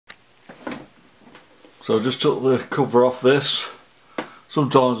So I just took the cover off this.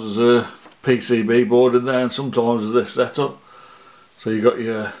 Sometimes there's a PCB board in there and sometimes there's this setup. So you got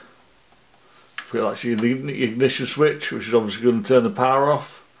your, that's your ignition switch, which is obviously going to turn the power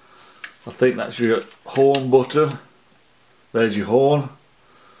off. I think that's your horn button. There's your horn.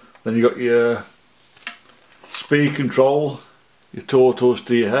 Then you got your speed control, your tortoise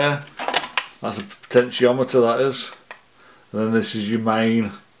to your hair. That's a potentiometer, that is. And then this is your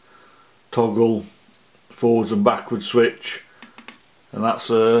main toggle forwards and backwards switch, and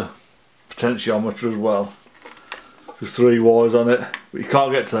that's a potentiometer as well. There's 3 wires on it, but you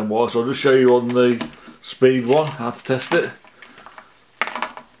can't get to them wires, so I'll just show you on the speed one how to test it.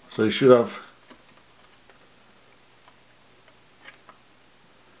 So you should have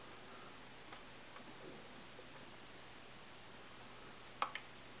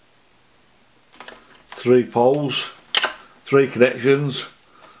three poles, 3 connections.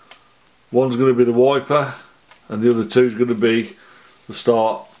 One's going to be the wiper and the other 2 is going to be the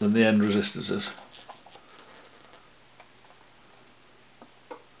start and the end resistances.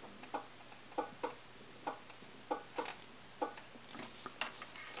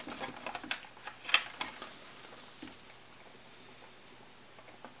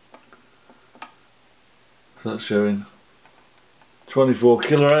 So that's showing 24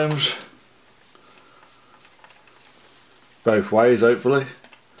 kiloohms both ways, hopefully.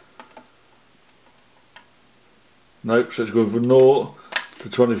 Nope, so it's going from 0 to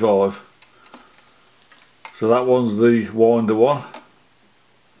 25. So that one's the winder one,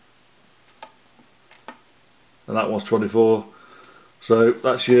 and that one's 24. So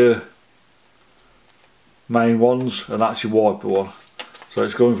that's your main ones, and that's your wiper one. So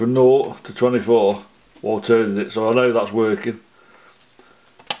it's going from 0 to 24 while turning it, so I know that's working.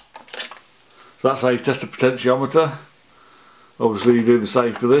 So that's how you test a potentiometer. Obviously you do the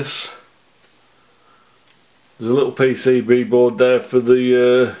same for this. There's a little PCB board there for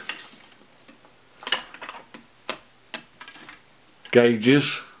the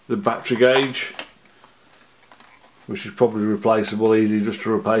gauges, the battery gauge, which is probably replaceable, easy just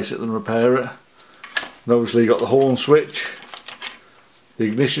to replace it than repair it. And obviously you got the horn switch, the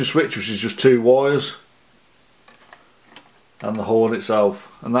ignition switch, which is just 2 wires, and the horn itself,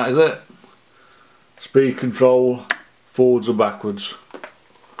 and that is it. Speed control, forwards and backwards.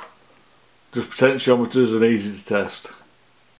 Just potentiometers and easy to test.